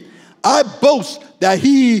in him. I boast that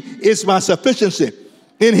he is my sufficiency.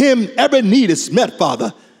 In him, every need is met,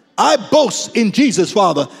 Father. I boast in Jesus,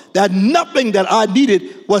 Father, that nothing that I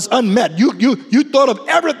needed was unmet. You thought of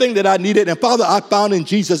everything that I needed, and Father, I found in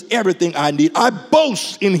Jesus everything I need. I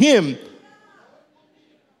boast in him.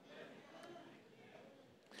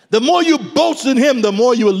 The more you boast in him, the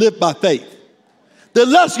more you will live by faith. The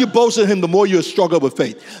less you boast in him, the more you will struggle with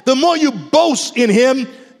faith. The more you boast in him,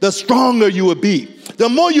 the stronger you will be. The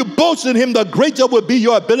more you boast in him, the greater will be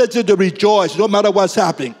your ability to rejoice no matter what's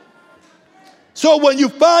happening. So when you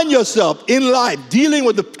find yourself in life dealing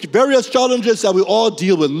with the various challenges that we all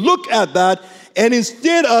deal with, look at that, and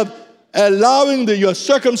instead of allowing your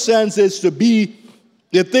circumstances to be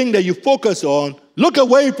the thing that you focus on, look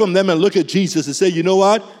away from them and look at Jesus and say, you know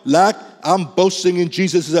what? Lack, I'm boasting in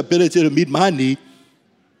Jesus' ability to meet my need.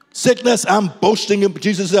 Sickness, I'm boasting in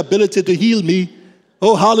Jesus' ability to heal me.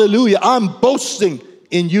 Oh, hallelujah. I'm boasting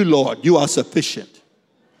in you, Lord. You are sufficient.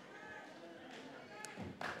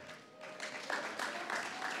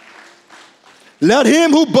 Let him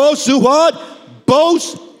who boasts do what?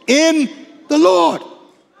 Boast in the Lord.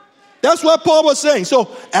 That's what Paul was saying.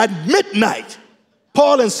 So at midnight,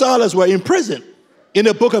 Paul and Silas were in prison in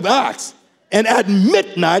the book of Acts. And at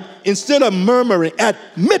midnight, instead of murmuring, at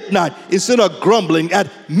midnight, instead of grumbling, at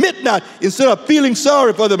midnight, instead of feeling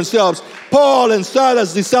sorry for themselves, Paul and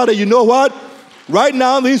Silas decided, you know what? Right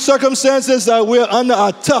now, these circumstances that we're under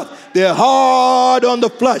are tough. They're hard on the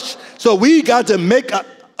flesh. So we got to make up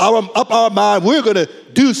our mind. We're going to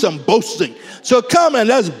do some boasting. So come and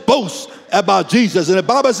let's boast about Jesus. And the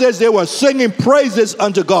Bible says they were singing praises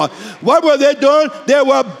unto God. What were they doing? They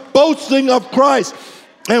were boasting of Christ.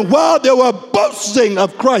 And while they were boasting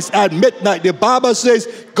of Christ at midnight, the Bible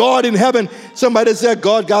says God in heaven, somebody said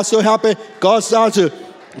God got so happy, God started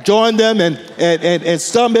to join them and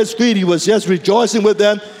stomp his feet. He was just rejoicing with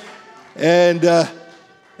them. And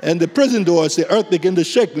the prison doors, the earth began to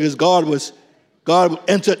shake because God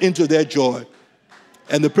entered into their joy.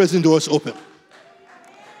 And the prison doors opened.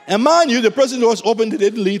 And mind you, the prison doors opened, they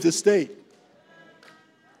didn't leave the state.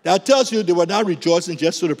 That tells you they were not rejoicing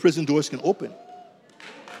just so the prison doors can open.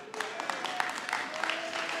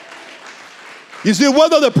 You see,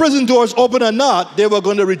 whether the prison doors open or not, they were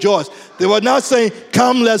going to rejoice. They were not saying,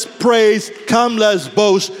 come, let's praise, come, let's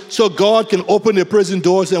boast, so God can open the prison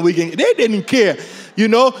doors and we can. They didn't care. You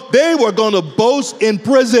know, they were going to boast in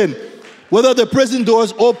prison. Whether the prison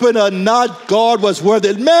doors open or not, God was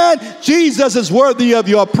worthy. Man, Jesus is worthy of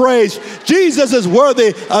your praise. Jesus is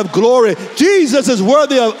worthy of glory. Jesus is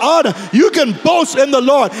worthy of honor. You can boast in the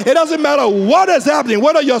Lord. It doesn't matter what is happening,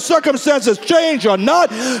 whether your circumstances change or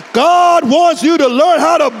not. God wants you to learn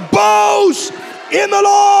how to boast in the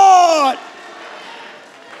Lord.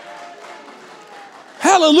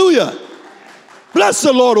 Hallelujah. Bless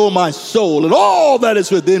the Lord, O my soul, and all that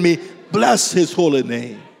is within me. Bless his holy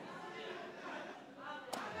name.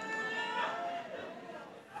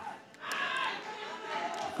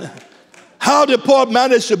 How did Paul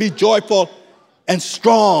manage to be joyful and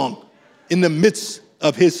strong in the midst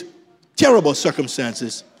of his terrible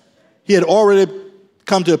circumstances? He had already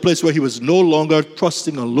come to a place where he was no longer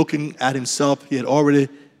trusting or looking at himself. He had already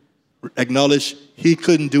acknowledged he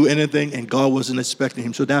couldn't do anything and God wasn't expecting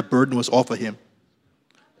him. So that burden was off of him.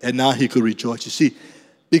 And now he could rejoice. You see,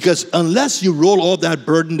 because unless you roll off that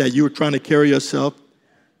burden that you were trying to carry yourself,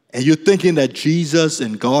 and you're thinking that Jesus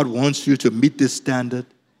and God wants you to meet this standard,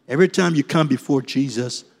 every time you come before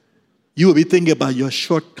Jesus, you will be thinking about your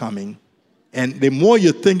shortcoming. And the more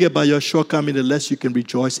you think about your shortcoming, the less you can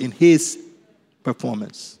rejoice in his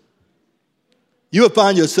performance. You will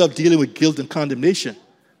find yourself dealing with guilt and condemnation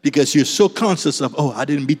because you're so conscious of, oh, I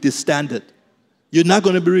didn't meet this standard. You're not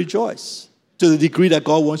going to be rejoiced to the degree that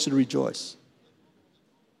God wants you to rejoice.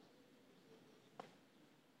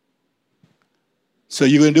 So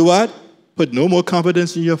you're going to do what? Put no more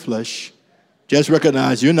confidence in your flesh. Just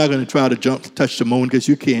recognize you're not going to try to touch the moon because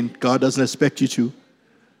you can't. God doesn't expect you to.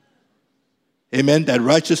 Amen. That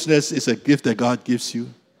righteousness is a gift that God gives you.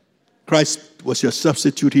 Christ was your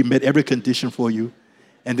substitute. He met every condition for you.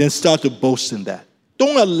 And then start to boast in that.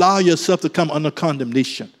 Don't allow yourself to come under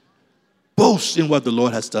condemnation. Boast in what the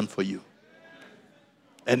Lord has done for you.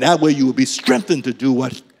 And that way you will be strengthened to do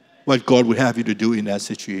what God would have you to do in that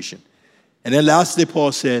situation. And then lastly,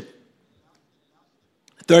 Paul said,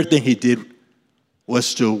 the third thing he did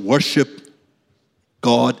was to worship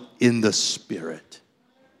God in the Spirit.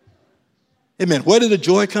 Amen. Where did the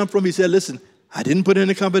joy come from? He said, listen, I didn't put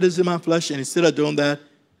any confidence in my flesh, and instead of doing that,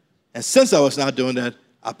 and since I was not doing that,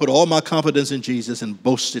 I put all my confidence in Jesus and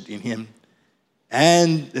boasted in him.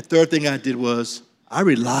 And the third thing I did was I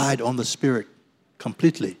relied on the Spirit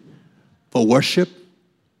completely for worship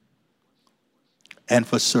and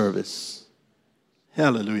for service.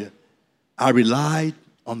 Hallelujah. I relied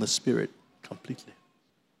on the Spirit completely.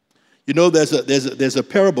 You know, there's a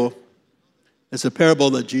parable. There's a parable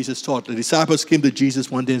that Jesus taught. The disciples came to Jesus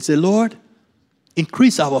one day and said, Lord,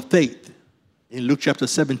 increase our faith. In Luke chapter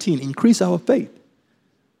 17, increase our faith.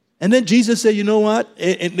 And then Jesus said, you know what?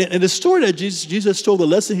 In the story that Jesus told, the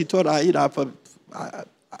lesson he taught, how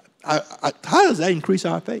does that increase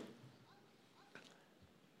our faith?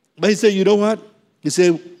 But he said, you know what? He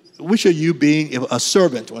said, which are you being a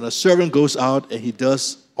servant? When a servant goes out and he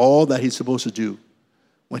does all that he's supposed to do,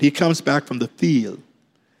 when he comes back from the field,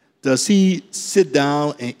 does he sit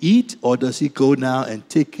down and eat, or does he go now and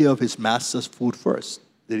take care of his master's food first?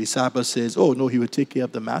 The disciple says, oh, no, he would take care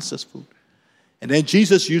of the master's food. And then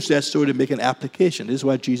Jesus used that story to make an application. This is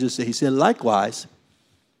what Jesus said. He said, likewise,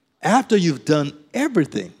 after you've done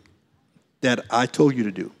everything that I told you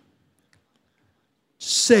to do,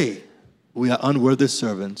 say, we are unworthy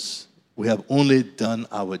servants. We have only done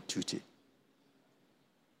our duty.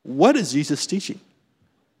 What is Jesus teaching?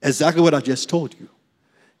 Exactly what I just told you.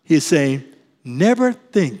 He's saying, never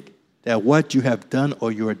think that what you have done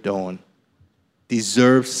or you are doing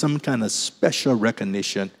deserves some kind of special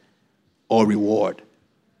recognition or reward.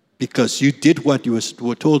 Because you did what you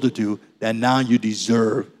were told to do, that now you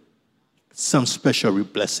deserve some special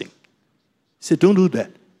blessing. He said, don't do that.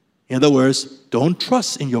 In other words, don't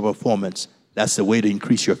trust in your performance. That's the way to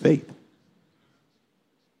increase your faith.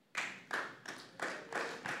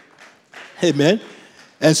 Amen.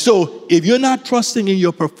 And so, if you're not trusting in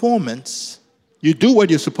your performance, you do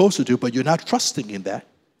what you're supposed to do, but you're not trusting in that,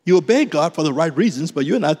 You obey God for the right reasons, but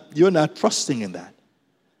you're not trusting in that.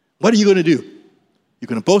 What are you going to do? You're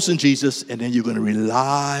going to boast in Jesus, and then you're going to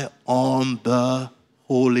rely on the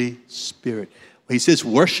Holy Spirit. When he says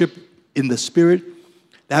worship in the Spirit,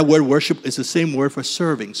 that word worship is the same word for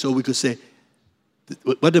serving. So we could say,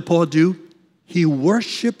 what did Paul do? He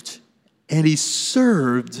worshiped and he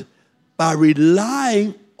served by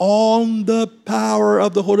relying on the power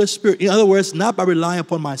of the Holy Spirit. In other words, not by relying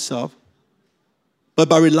upon myself, but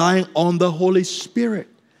by relying on the Holy Spirit,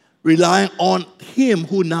 relying on him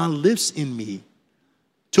who now lives in me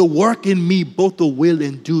to work in me both the will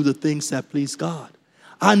and do the things that please God.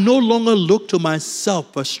 I no longer look to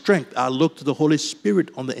myself for strength. I look to the Holy Spirit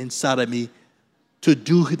on the inside of me to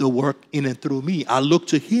do the work in and through me. I look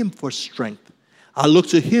to him for strength. I look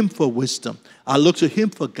to him for wisdom. I look to him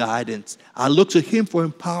for guidance. I look to him for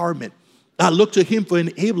empowerment. I look to him for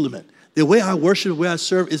enablement. The way I worship, the way I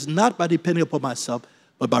serve is not by depending upon myself,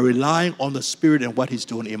 but by relying on the Spirit and what he's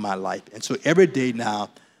doing in my life. And so every day now,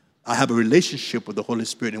 I have a relationship with the Holy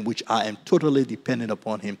Spirit in which I am totally dependent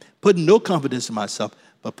upon him, putting no confidence in myself,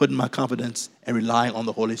 but putting my confidence and relying on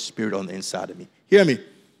the Holy Spirit on the inside of me. Hear me.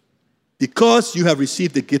 Because you have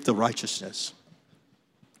received the gift of righteousness,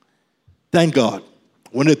 thank God.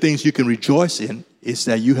 One of the things you can rejoice in is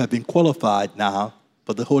that you have been qualified now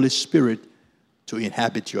for the Holy Spirit to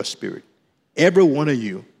inhabit your spirit. Every one of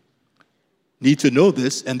you need to know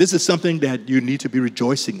this, and this is something that you need to be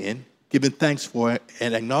rejoicing in, giving thanks for,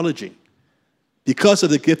 and acknowledging. Because of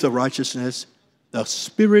the gift of righteousness, the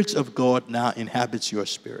Spirit of God now inhabits your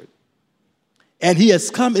spirit. And he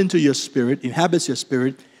has come into your spirit, inhabits your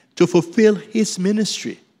spirit, to fulfill his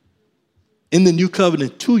ministry in the new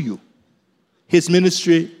covenant to you. His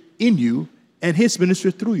ministry in you and his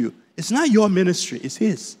ministry through you. It's not your ministry, it's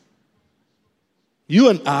his. You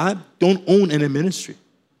and I don't own any ministry.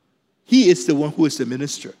 He is the one who is the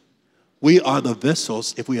minister. We are the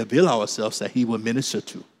vessels, if we avail ourselves, that he will minister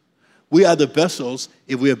to. We are the vessels,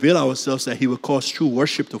 if we avail ourselves, that he will cause true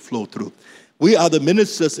worship to flow through. We are the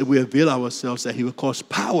ministers, if we avail ourselves, that he will cause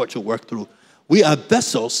power to work through. We are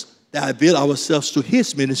vessels that avail ourselves to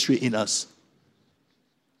his ministry in us.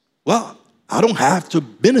 Well, I don't have to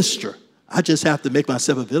minister. I just have to make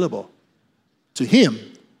myself available to him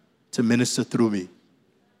to minister through me.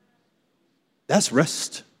 That's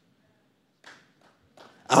rest.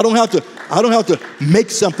 I don't have to make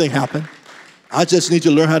something happen. I just need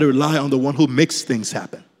to learn how to rely on the one who makes things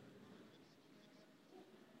happen.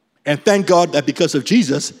 And thank God that because of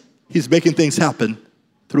Jesus, he's making things happen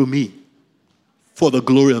through me for the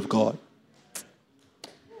glory of God.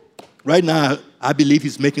 Right now, I believe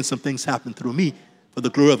he's making some things happen through me for the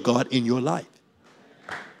glory of God in your life.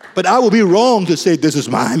 But I would be wrong to say this is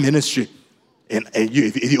my ministry. And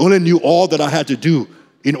if you only knew all that I had to do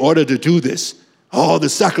in order to do this, all the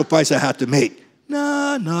sacrifice I had to make.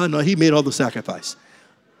 No, he made all the sacrifice.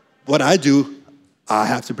 What I do, I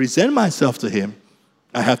have to present myself to him.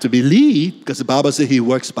 I have to believe, because the Bible says he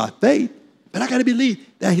works by faith. But I got to believe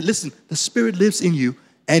that, listen, the Spirit lives in you,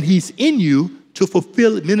 and he's in you to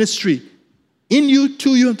fulfill ministry. In you,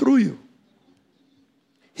 to you, and through you.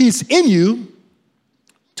 He's in you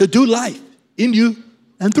to do life. In you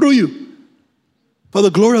and through you. For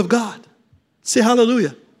the glory of God. Say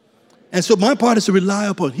hallelujah. And so my part is to rely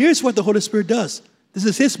upon. Here's what the Holy Spirit does. This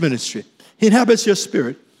is his ministry. He inhabits your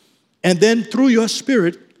spirit. And then through your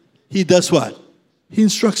spirit, he does what? He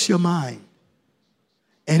instructs your mind.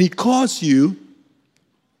 And he calls you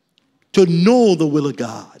to know the will of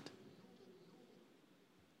God.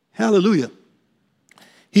 Hallelujah.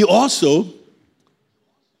 He also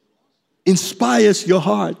inspires your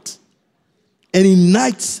heart and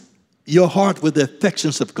unites your heart with the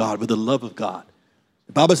affections of God, with the love of God.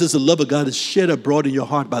 The Bible says the love of God is shed abroad in your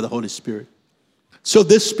heart by the Holy Spirit. So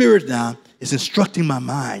this Spirit now is instructing my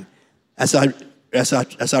mind as I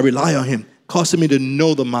rely on him, causing me to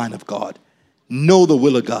know the mind of God, know the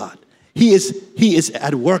will of God. He is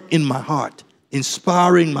at work in my heart,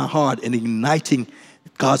 inspiring my heart and igniting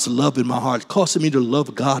God's love in my heart, causing me to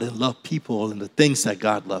love God and love people and the things that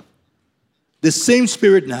God loves. This same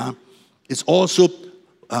Spirit now is also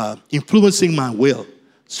influencing my will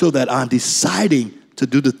so that I'm deciding to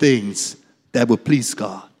do the things that will please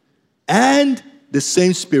God. And the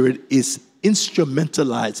same Spirit is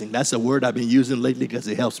instrumentalizing. That's a word I've been using lately because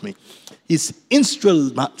it helps me. He's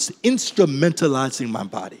instrumentalizing my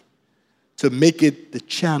body to make it the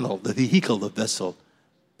channel, the vehicle, the vessel,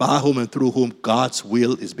 by whom and through whom God's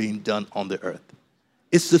will is being done on the earth.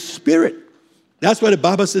 It's the Spirit. That's why the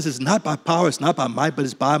Bible says it's not by power, it's not by might, but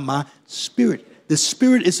it's by my Spirit. The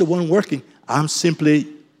Spirit is the one working. I'm simply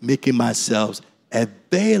making myself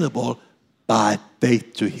available by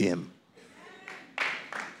faith to him.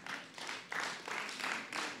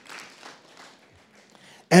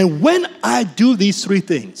 And when I do these three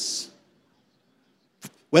things,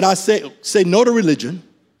 when I say no to religion,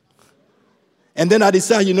 and then I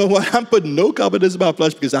decide, you know what, I'm putting no confidence in my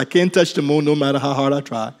flesh because I can't touch the moon no matter how hard I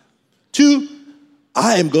try. 2,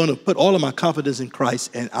 I am going to put all of my confidence in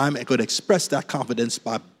Christ, and I'm going to express that confidence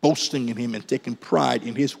by boasting in him and taking pride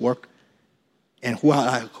in his work and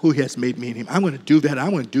who he has made me in him. I'm going to do that. I'm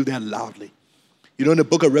going to do that loudly. You know, in the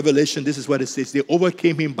book of Revelation, this is what it says. They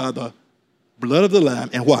overcame him by the blood of the Lamb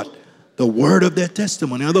and what? The word of their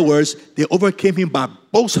testimony. In other words, they overcame him by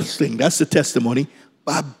boasting. That's the testimony.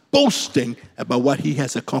 By boasting about what he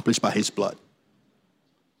has accomplished by his blood.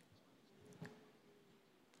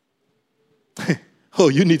 Oh,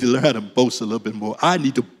 you need to learn how to boast a little bit more. I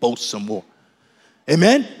need to boast some more.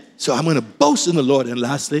 Amen? So I'm going to boast in the Lord. And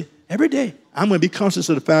lastly, every day, I'm going to be conscious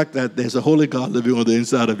of the fact that there's a holy God living on the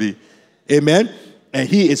inside of me. Amen? And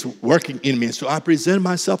he is working in me. And so I present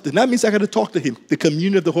myself to him. That means I got to talk to him. The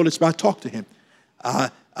communion of the Holy Spirit, I talk to him.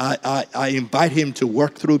 I invite him to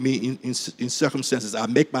work through me in circumstances. I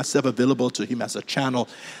make myself available to him as a channel.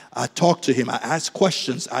 I talk to him. I ask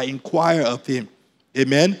questions. I inquire of him.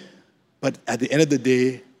 Amen? But at the end of the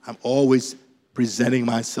day, I'm always presenting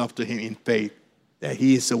myself to him in faith that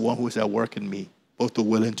he is the one who is at work in me, both to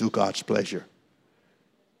will and do God's pleasure.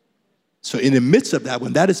 So in the midst of that,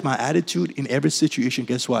 when that is my attitude in every situation,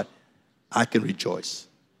 guess what? I can rejoice.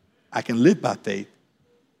 I can live by faith.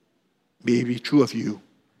 May it be true of you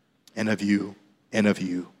and of you and of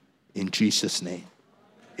you in Jesus' name.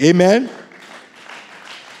 Amen.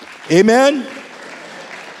 Amen.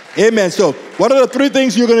 Amen. So what are the three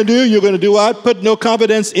things you're going to do? You're going to do what? Put no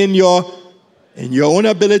confidence in your own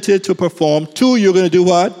ability to perform. 2, you're going to do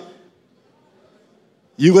what?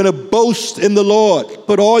 You're going to boast in the Lord.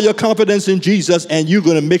 Put all your confidence in Jesus, and you're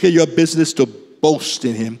going to make it your business to boast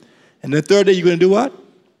in him. And the third day, you're going to do what?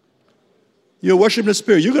 You're worshiping the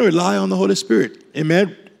Spirit. You're going to rely on the Holy Spirit.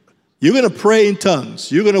 Amen. You're going to pray in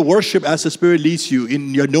tongues. You're going to worship as the Spirit leads you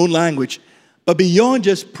in your known language. But beyond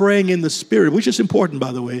just praying in the Spirit, which is important,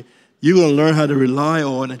 by the way, you're going to learn how to rely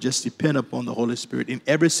on and just depend upon the Holy Spirit. In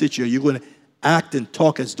every situation, you're going to act and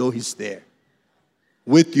talk as though he's there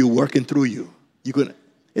with you, working through you.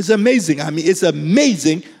 It's amazing. I mean, it's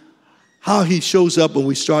amazing how he shows up when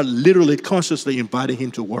we start literally consciously inviting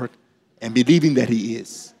him to work and believing that he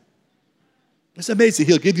is. It's amazing.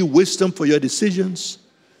 He'll give you wisdom for your decisions.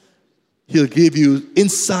 He'll give you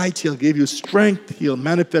insight. He'll give you strength. He'll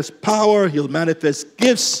manifest power. He'll manifest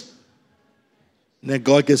gifts. And then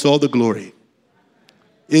God gets all the glory.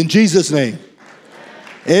 In Jesus' name.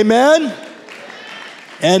 Amen.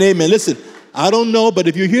 And amen. Listen, I don't know, but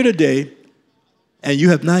if you're here today and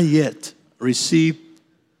you have not yet received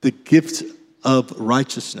the gift of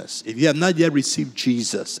righteousness, if you have not yet received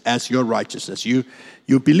Jesus as your righteousness, you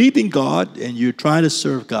believe in God and you're trying to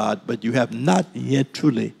serve God, but you have not yet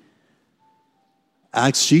truly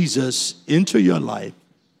asked Jesus into your life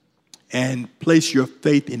and place your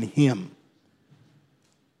faith in him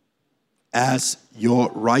as your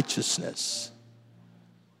righteousness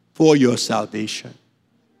for your salvation.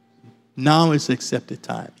 Now is the accepted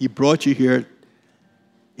time. He brought you here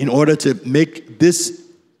in order to make this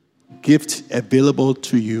gift available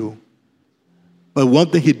to you. But one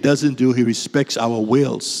thing he doesn't do, he respects our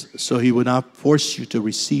wills. So he will not force you to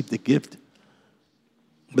receive the gift.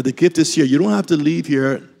 But the gift is here. You don't have to leave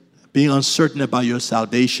here being uncertain about your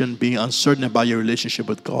salvation, being uncertain about your relationship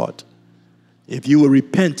with God. If you will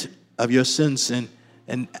repent of your sins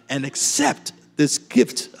and accept this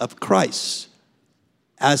gift of Christ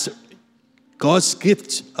as God's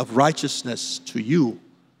gift of righteousness to you,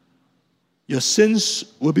 your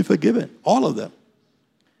sins will be forgiven, all of them.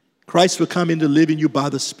 Christ will come in to live in you by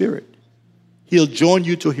the Spirit. He'll join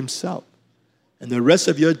you to himself. And the rest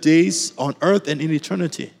of your days on earth and in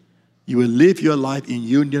eternity, you will live your life in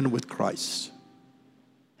union with Christ.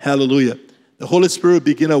 Hallelujah. The Holy Spirit will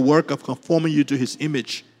begin a work of conforming you to his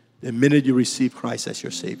image the minute you receive Christ as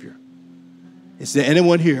your Savior. Is there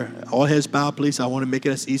anyone here? All heads bowed, please. I want to make it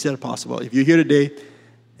as easy as possible. If you're here today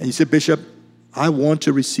and you say, Bishop, I want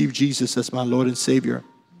to receive Jesus as my Lord and Savior.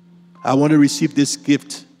 I want to receive this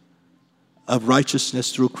gift of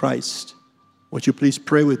righteousness through Christ. Would you please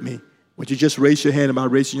pray with me? Would you just raise your hand? And by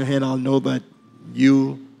raising your hand, I'll know that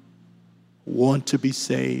you want to be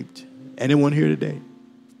saved. Anyone here today?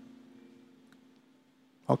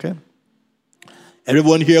 Okay.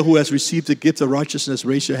 Everyone here who has received the gift of righteousness,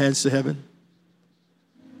 raise your hands to heaven.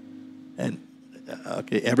 And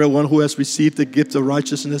okay, everyone who has received the gift of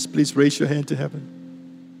righteousness, please raise your hand to heaven.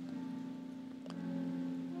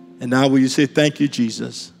 And now will you say, thank you,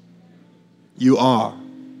 Jesus. You are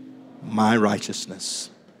my righteousness.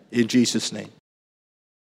 In Jesus' name.